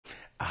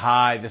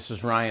Hi, this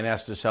is Ryan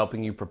Estes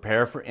helping you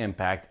prepare for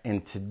impact.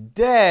 And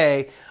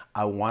today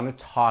I want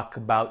to talk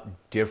about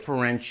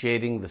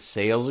differentiating the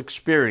sales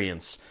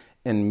experience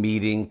and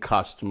meeting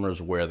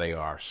customers where they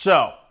are.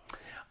 So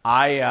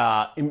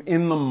I am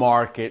in the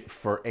market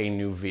for a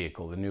new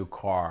vehicle, a new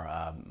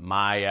car.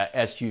 My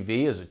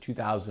SUV is a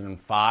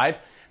 2005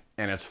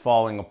 and it's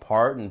falling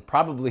apart. And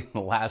probably in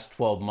the last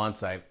 12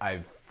 months,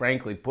 I've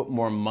frankly put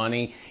more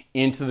money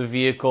into the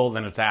vehicle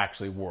than it's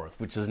actually worth,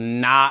 which is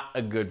not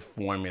a good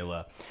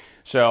formula.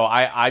 So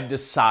I've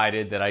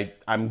decided that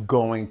I'm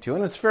going to,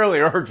 and it's fairly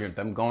urgent,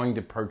 I'm going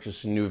to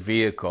purchase a new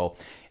vehicle.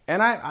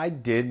 And I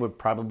did what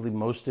probably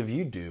most of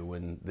you do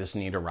when this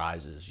need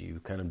arises.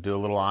 You kind of do a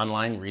little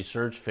online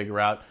research,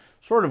 figure out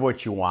sort of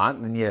what you want,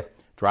 and then you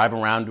drive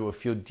around to a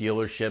few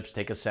dealerships,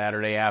 take a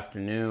Saturday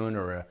afternoon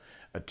or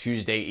a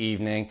Tuesday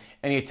evening,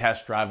 and you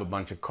test drive a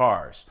bunch of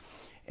cars.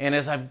 And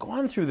as I've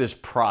gone through this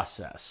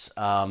process,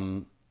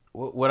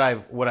 what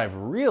I've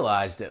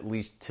realized, at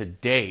least to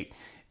date,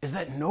 is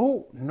that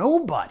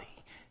nobody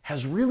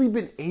has really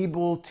been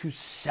able to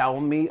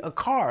sell me a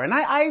car. And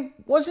I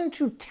wasn't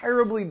too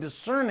terribly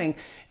discerning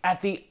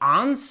at the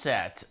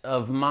onset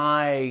of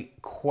my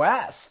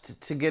quest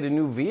to get a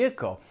new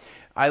vehicle.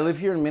 I live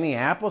here in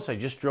Minneapolis. I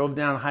just drove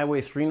down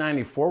Highway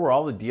 394 where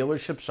all the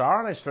dealerships are,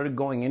 and I started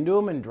going into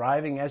them and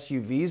driving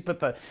SUVs. But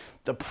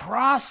the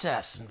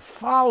process and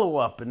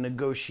follow-up and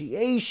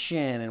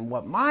negotiation and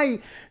what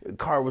my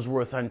car was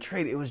worth on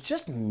trade, it was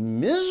just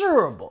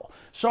miserable.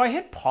 So I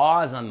hit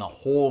pause on the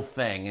whole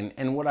thing.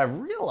 And what I've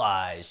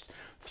realized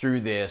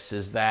through this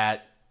is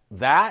that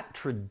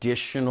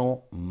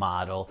traditional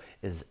model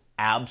is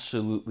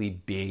absolutely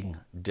being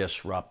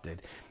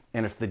disrupted.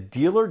 And if the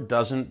dealer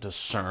doesn't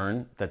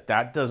discern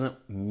that doesn't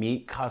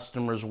meet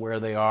customers where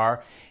they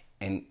are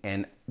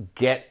and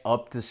get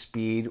up to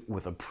speed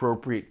with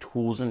appropriate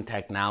tools and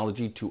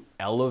technology to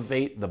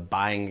elevate the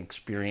buying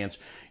experience,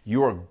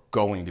 you are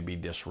going to be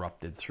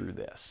disrupted through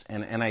this.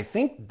 And I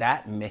think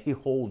that may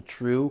hold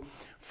true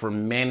for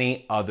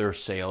many other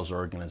sales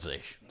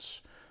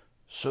organizations.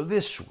 So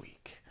this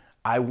week,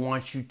 I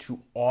want you to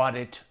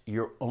audit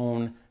your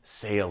own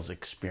sales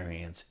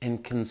experience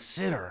and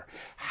consider,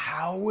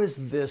 how is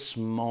this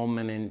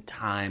moment in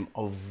time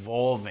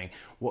evolving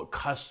what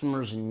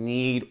customers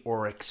need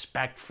or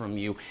expect from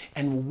you,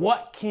 and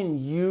what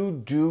can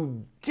you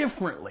do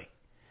differently,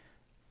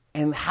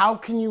 and how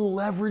can you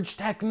leverage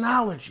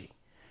technology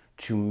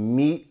to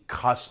meet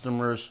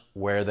customers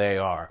where they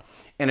are.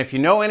 And if you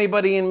know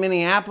anybody in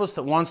Minneapolis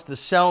that wants to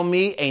sell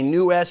me a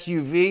new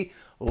SUV,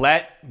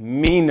 let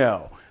me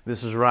know.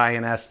 This is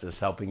Ryan Estes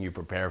helping you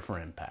prepare for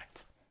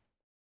impact.